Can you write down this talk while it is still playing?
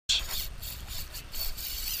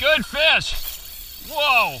Good fish.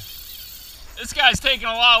 Whoa. This guy's taking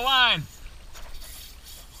a lot of line.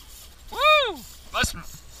 Woo!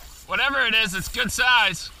 Whatever it is, it's good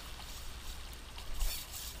size.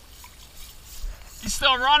 He's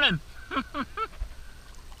still running.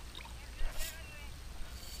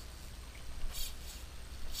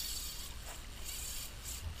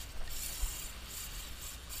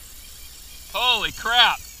 Holy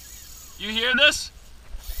crap. You hear this?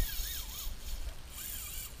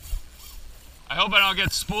 I hope I don't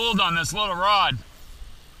get spooled on this little rod.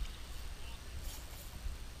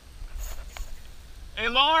 Hey,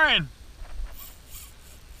 Lauren.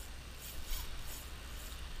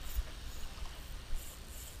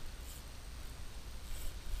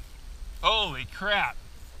 Holy crap.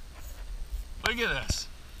 Look at this.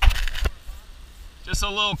 Just a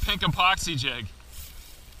little pink epoxy jig.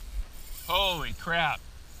 Holy crap.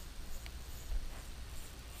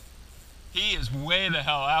 He is way the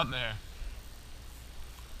hell out there.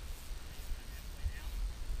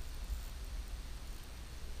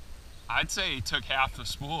 I'd say he took half the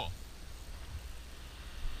spool.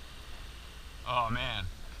 Oh man.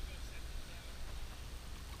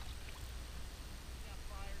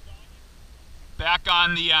 Back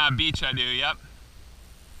on the beach I do, yep.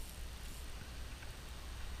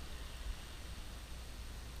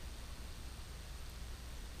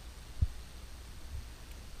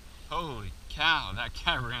 Holy cow, that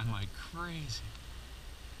guy ran like crazy.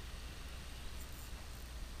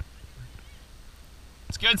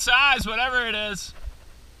 It's good size, whatever it is.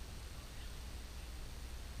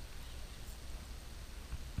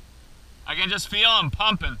 I can just feel him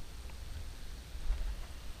pumping.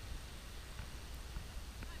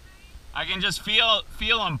 I can just feel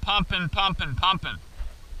him pumping.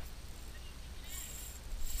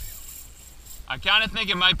 I kind of think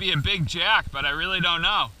it might be a big jack, but I really don't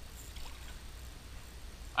know.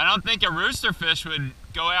 I don't think a roosterfish would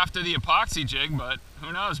go after the epoxy jig, but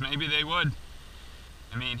who knows, maybe they would.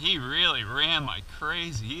 I mean, he really ran like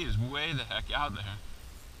crazy. He is way the heck out there.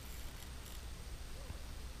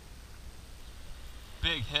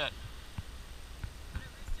 Big hit.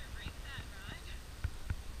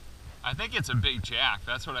 I think it's a big jack.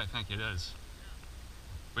 That's what I think it is.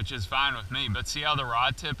 Which is fine with me. But see how the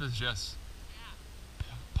rod tip is just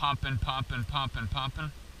pumping.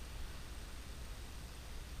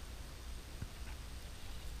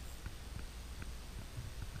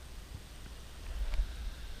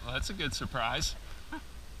 Well, that's a good surprise.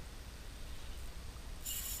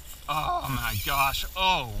 Oh my gosh.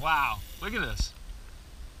 Oh, wow. Look at this.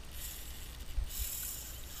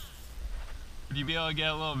 Would you be able to get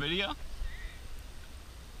a little video?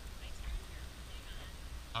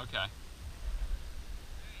 Okay.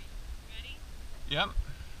 Ready? Yep.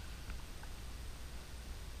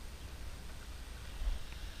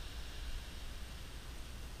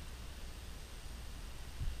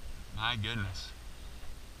 My goodness.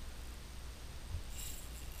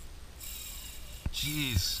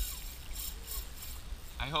 Jeez.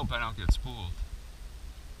 I hope I don't get spooled.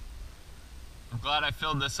 I'm glad I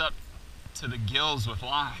filled this up to the gills with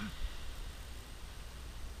lime.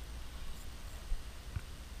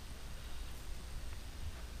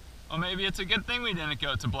 Well, maybe it's a good thing we didn't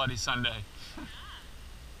go to Bloody Sunday.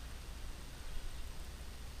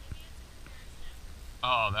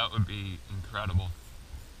 Oh, that would be incredible.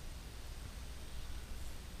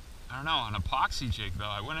 I don't know, on epoxy jig though,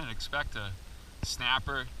 I wouldn't expect a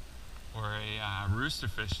snapper or a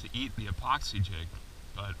roosterfish to eat the epoxy jig,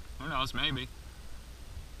 but who knows, maybe.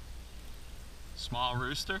 Small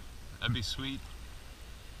rooster, that'd be sweet.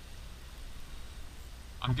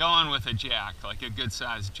 I'm going with a jack, like a good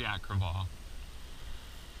sized jack crevalle.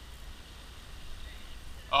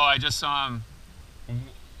 Oh, I just saw him.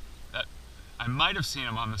 I might have seen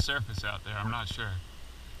him on the surface out there, I'm not sure.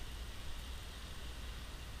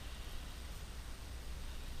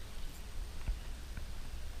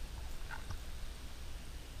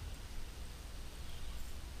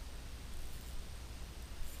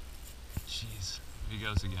 Jeez, here he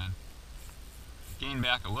goes again. Gained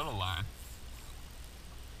back a little line.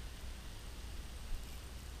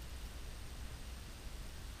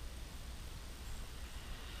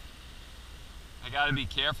 I gotta be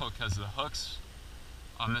careful because the hooks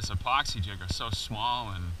on this epoxy jig are so small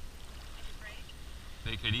and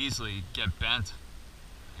they could easily get bent.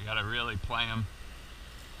 I gotta really play them.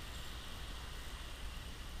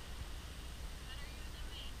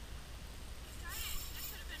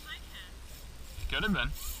 It could have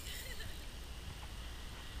been.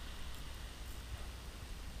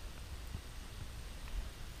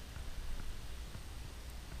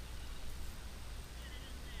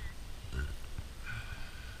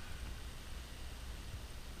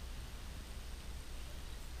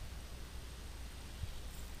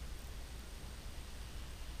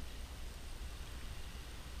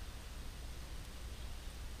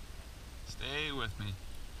 Stay with me.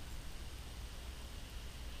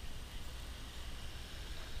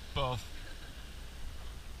 Both.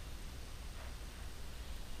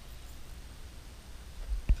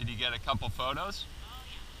 Did you get a couple photos?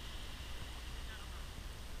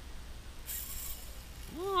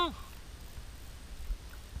 Woo!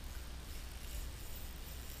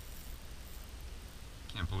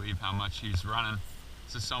 Can't believe how much he's running.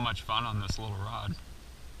 This is so much fun on this little rod.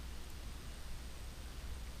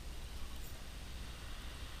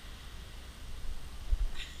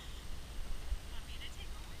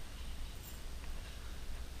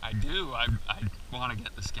 I do. I want to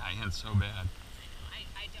get this guy in so bad.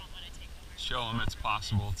 I don't want to take over. Show him it's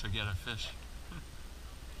possible to get a fish.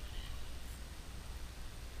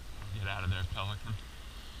 Get out of there, pelican.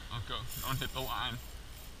 Don't go. Don't hit the line.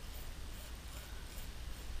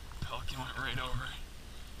 Pelican went right over.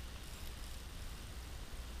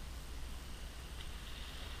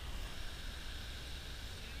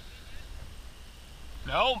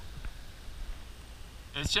 Nope.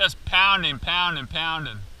 It's just pounding, pounding,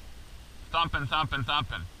 pounding. Thumping, thumping,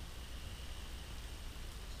 thumping.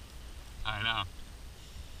 I know.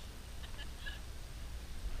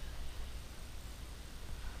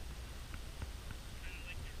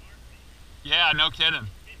 Yeah, no kidding.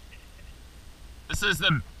 This is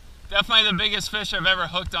definitely the biggest fish I've ever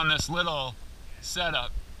hooked on this little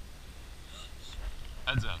setup.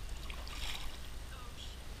 Heads up.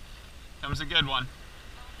 Comes a good one.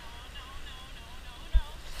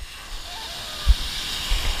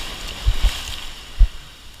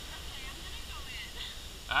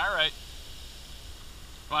 All right.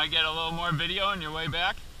 Want to get a little more video on your way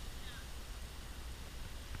back?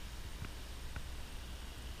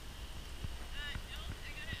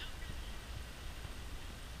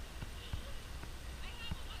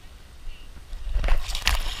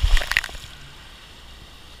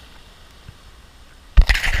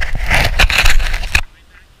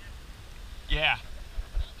 Yeah.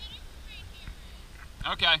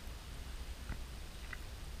 Okay.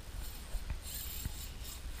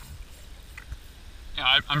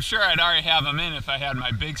 Yeah, I'm sure I'd already have them in if I had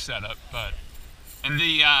my big setup, but and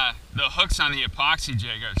the hooks on the epoxy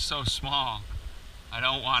jig are so small. I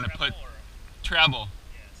don't want to put treble.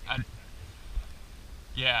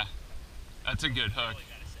 Yeah, that's a good hook.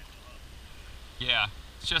 Yeah,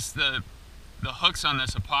 it's just the hooks on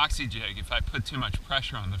this epoxy jig. If I put too much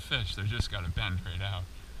pressure on the fish, they're just got to bend right out.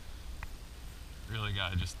 Really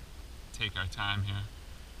got to just take our time here.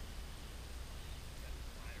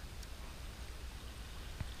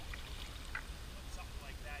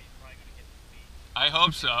 I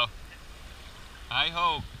hope so. I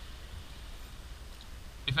hope.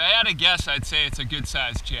 If I had to guess, I'd say it's a good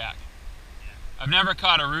sized jack. I've never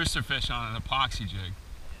caught a roosterfish on an epoxy jig.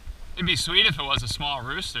 It'd be sweet if it was a small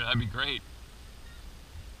rooster, that'd be great.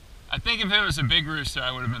 I think if it was a big rooster,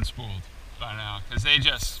 I would have been spooled by now, because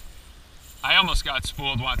I almost got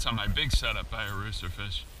spooled once on my big setup by a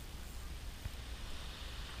roosterfish.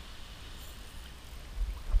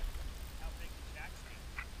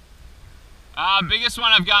 Biggest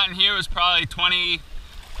one I've gotten here was probably 25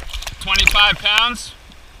 pounds,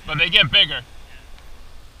 but they get bigger.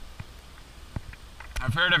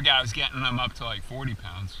 I've heard of guys getting them up to like 40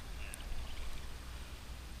 pounds.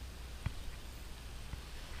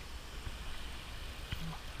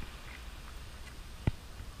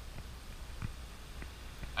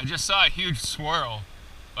 I just saw a huge swirl,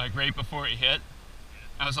 like right before he hit.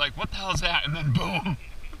 I was like, what the hell is that? And then boom.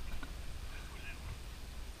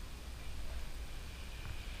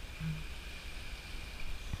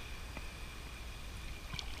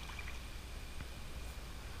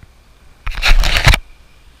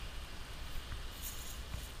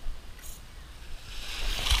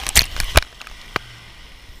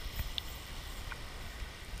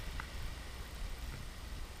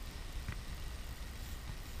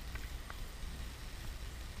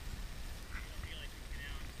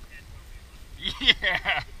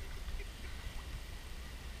 Yeah.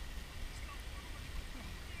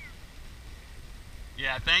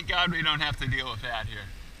 Yeah, thank God we don't have to deal with that here.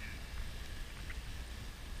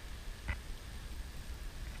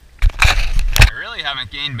 I really haven't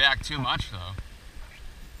gained back too much though.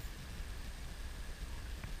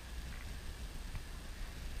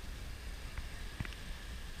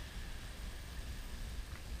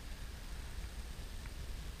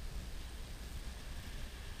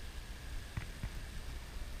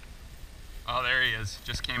 Oh, there he is.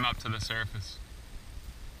 Just came up to the surface.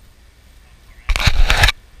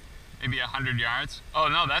 Maybe 100 yards. Oh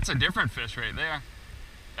no, that's a different fish right there.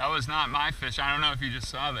 That was not my fish. I don't know if you just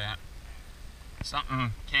saw that.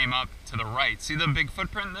 Something came up to the right. See the big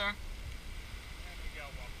footprint there?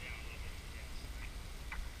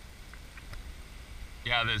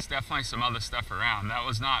 Yeah, there's definitely some other stuff around. That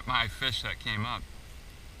was not my fish that came up.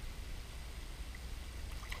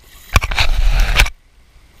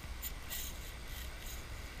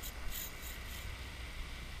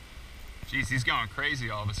 Jeez, he's going crazy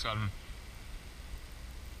all of a sudden.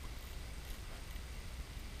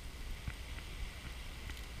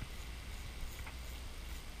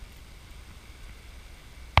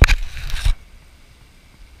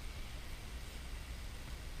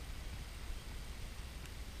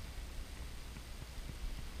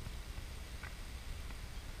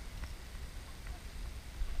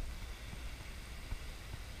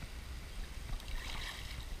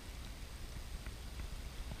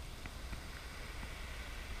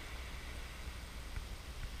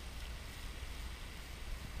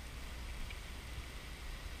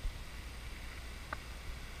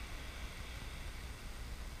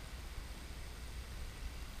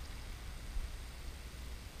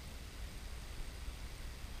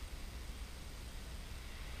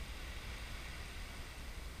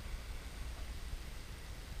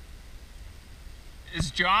 Is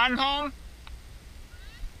John home?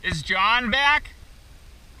 Is John back?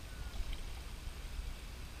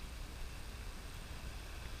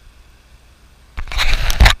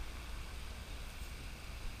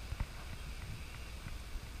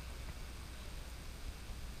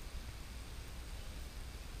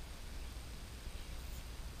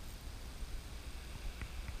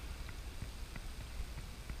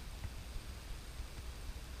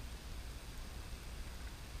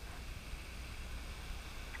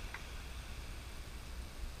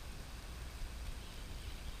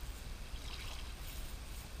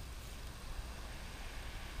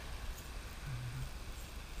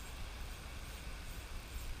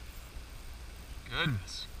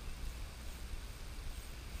 Goodness.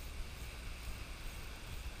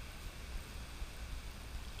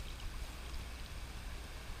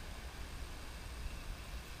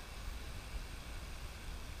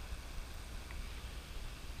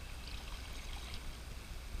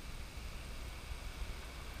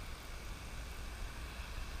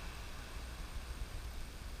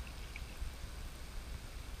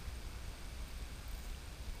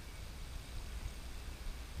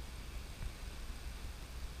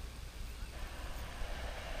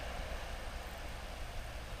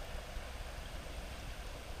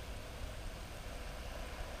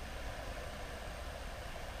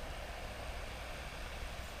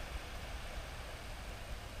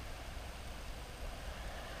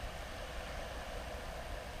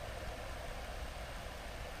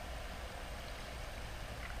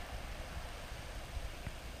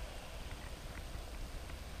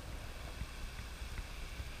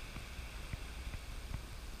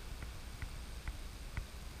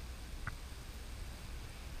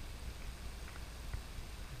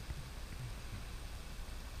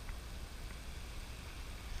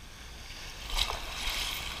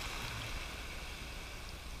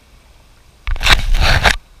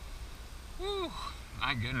 Whew,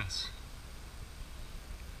 my goodness.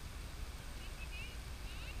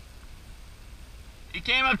 He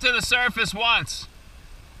came up to the surface once.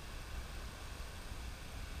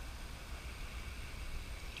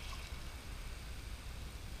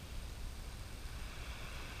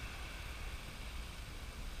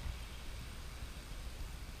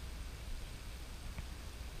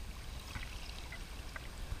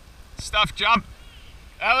 Stuff jump.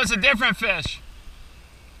 That was a different fish.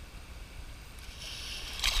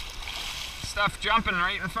 Stuff jumping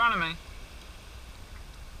right in front of me.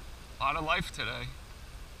 A lot of life today.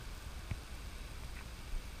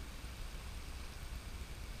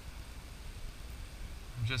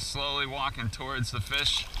 I'm just slowly walking towards the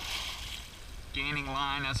fish, gaining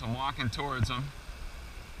line as I'm walking towards them.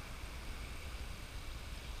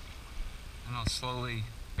 And I'll slowly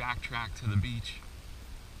backtrack to the beach.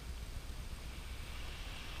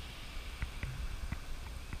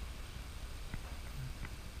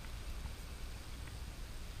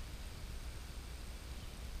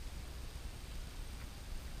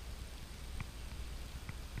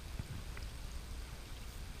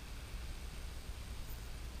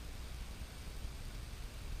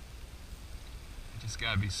 Just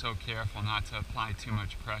gotta be so careful not to apply too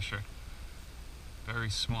much pressure. Very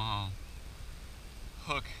small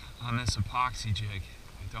hook on this epoxy jig.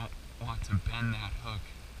 I don't want to bend that hook.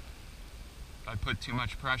 If I put too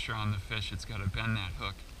much pressure on the fish, it's gotta bend that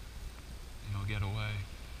hook and it'll get away.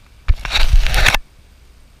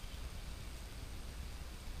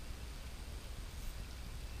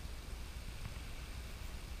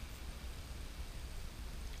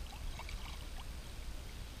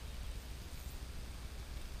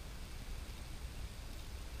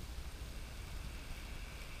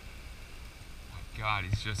 God,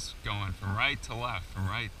 he's just going from right to left, from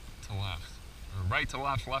right to left. Or right to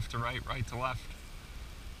left, left to right, right to left.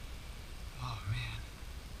 Oh, man.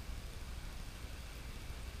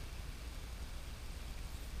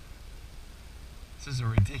 This is a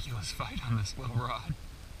ridiculous fight on this little rod.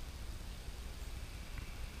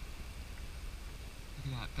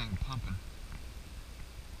 Look at that thing pumping.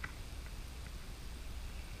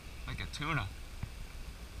 Like a tuna.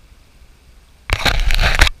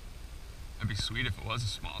 That'd be sweet if it was a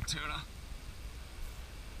small tuna.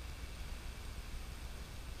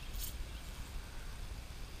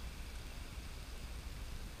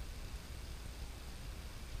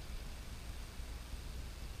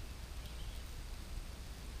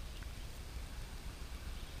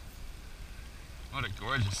 What a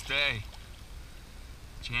gorgeous day.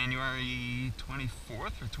 January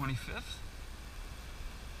 24th or 25th?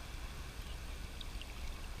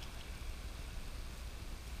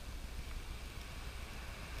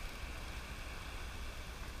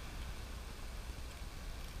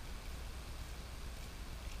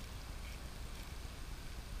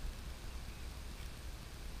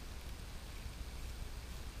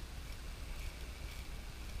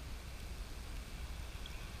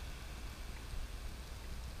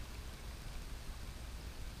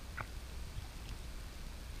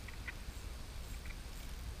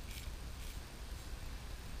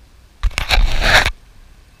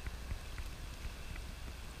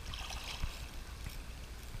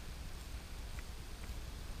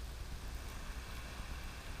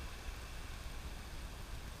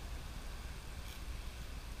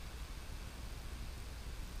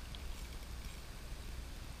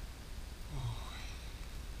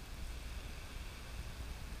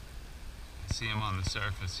 See him on the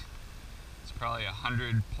surface. It's probably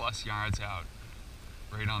 100 plus yards out,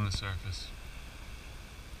 right on the surface.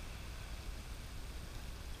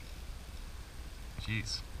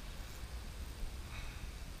 Jeez.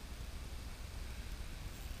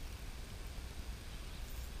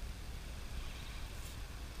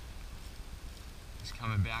 He's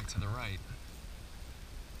coming back to the right.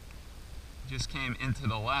 He just came into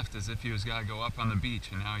the left as if he was going to go up on the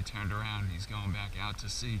beach, and now he turned around and he's going back out to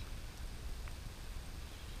sea.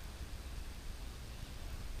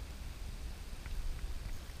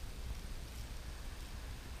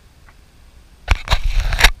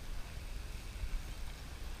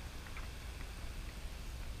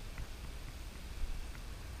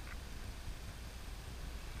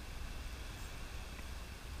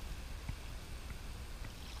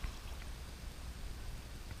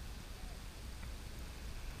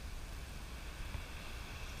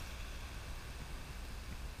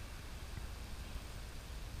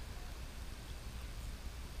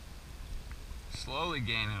 Slowly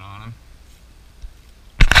gaining on him.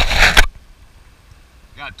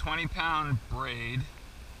 Got 20-pound braid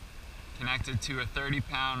connected to a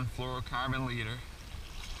 30-pound fluorocarbon leader.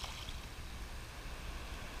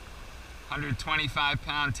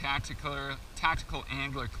 125-pound tactical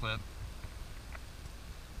angler clip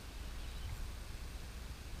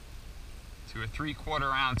to a 3/4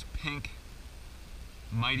 ounce pink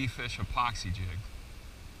Mighty Fish epoxy jig.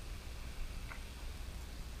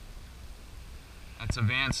 That's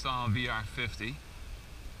a Staal VR50.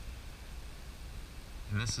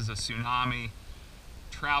 And this is a Tsunami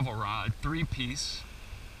travel rod, 3-piece,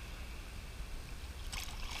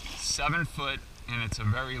 7 foot, and it's a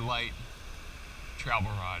very light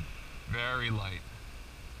travel rod, very light.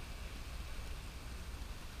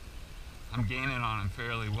 I'm gaining on him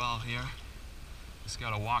fairly well here. Just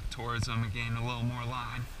gotta walk towards him and gain a little more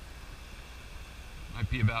line. Might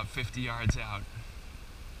be about 50 yards out,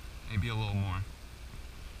 maybe a little more.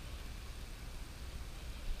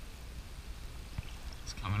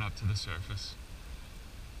 Coming up to the surface.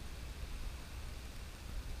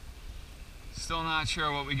 Still not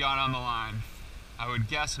sure what we got on the line. I would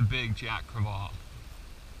guess a big Jack Crevalle.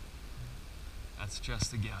 That's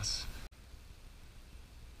just a guess.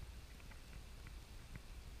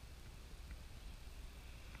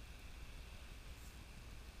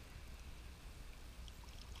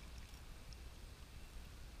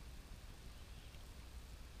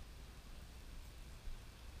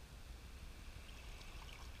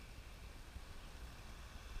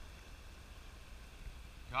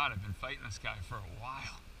 God, I've been fighting this guy for a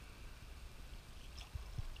while.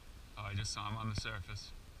 Oh, I just saw him on the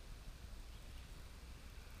surface.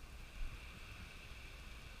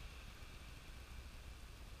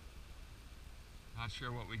 Not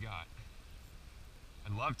sure what we got.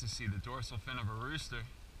 I'd love to see the dorsal fin of a rooster.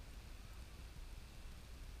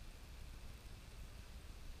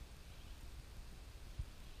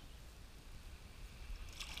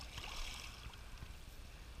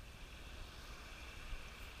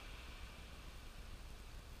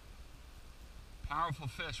 powerful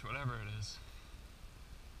fish, whatever it is.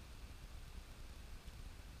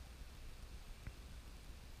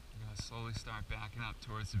 We gotta slowly start backing up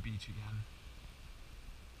towards the beach again.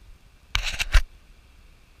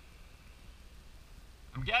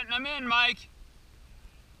 I'm getting him in, Mike.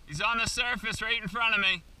 He's on the surface right in front of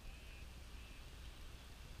me.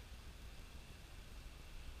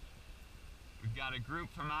 We've got a group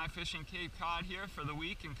from iFishing Cape Cod here for the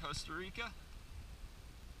week in Costa Rica.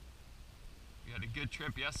 We had a good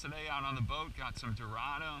trip yesterday out on the boat, got some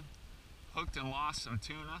dorado, hooked and lost some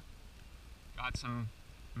tuna, got some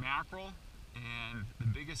mackerel, and the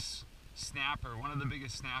biggest snapper, one of the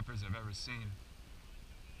biggest snappers I've ever seen.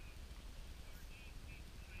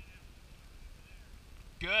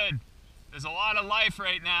 Good. There's a lot of life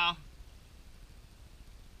right now.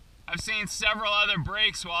 I've seen several other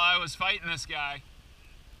breaks while I was fighting this guy.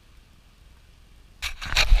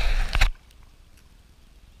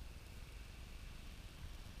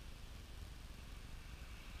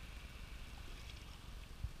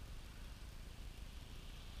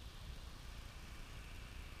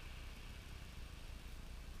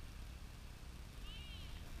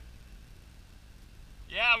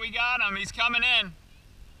 Yeah, we got him. He's coming in.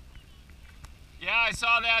 Yeah, I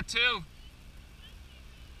saw that too.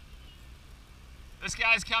 This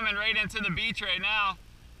guy's coming right into the beach right now.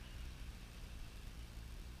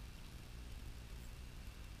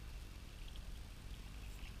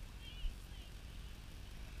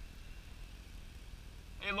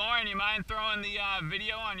 Hey Lauren, you mind throwing the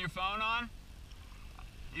video on your phone on?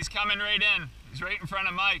 He's coming right in. He's right in front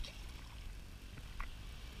of Mike.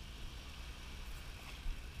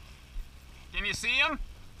 Can you see him?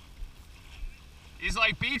 He's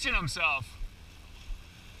like beaching himself.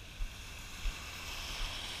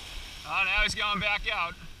 Oh, now he's going back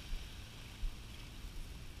out.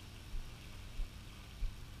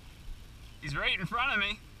 He's right in front of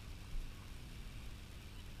me.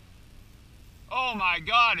 Oh my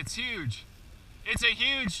God, it's huge. It's a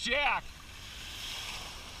huge jack.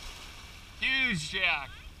 Huge jack.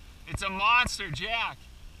 It's a monster jack.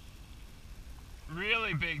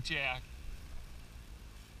 Really big jack.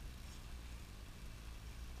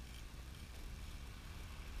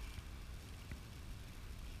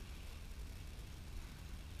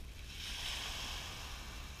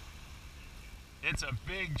 It's a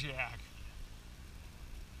big jack.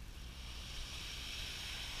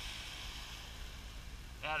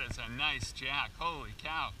 That is a nice jack. Holy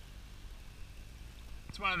cow.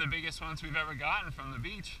 It's one of the biggest ones we've ever gotten from the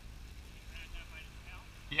beach.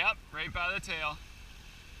 Yep, right by the tail.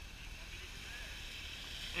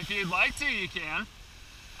 If you'd like to, you can.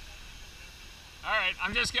 Alright,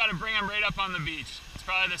 I'm just got to bring him right up on the beach. It's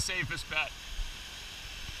probably the safest bet.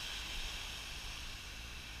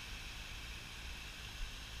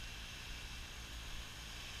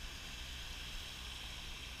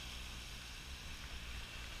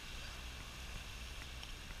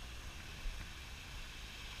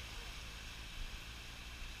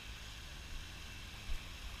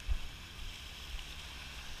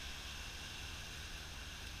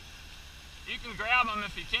 You can grab him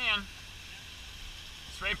if you can.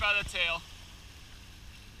 It's right by the tail.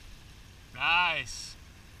 Nice.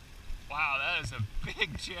 Wow, that is a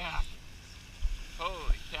big jack.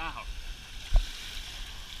 Holy cow.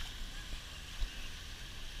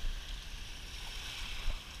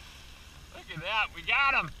 Look at that, we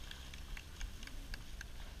got him.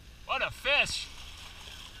 What a fish.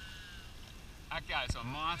 That guy's a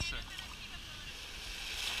monster.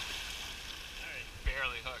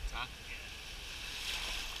 Barely hooked, huh?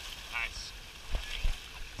 Nice.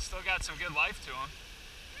 Still got some good life to him.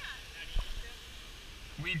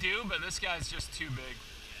 We do, but this guy's just too big.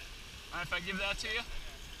 Mind if I give that to you?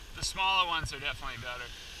 The smaller ones are definitely better.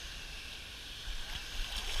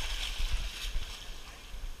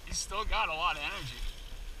 He's still got a lot of energy.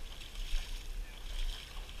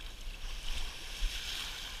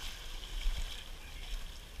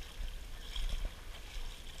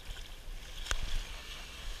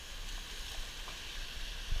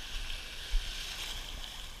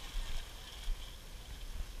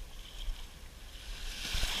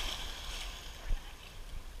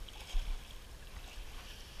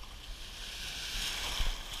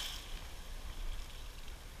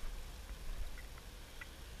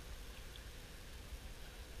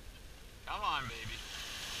 Come on, baby.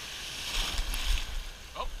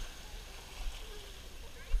 Oh.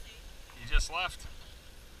 He just left.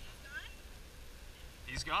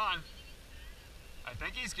 He's gone. I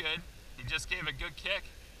think he's good. He just gave a good kick.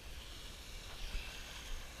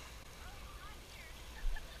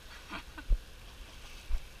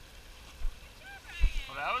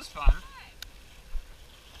 Well, that was fun.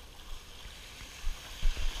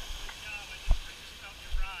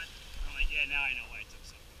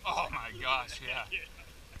 gosh, yeah.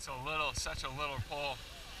 It's such a little pull.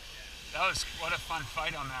 That was, what a fun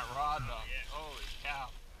fight on that rod though. Holy cow.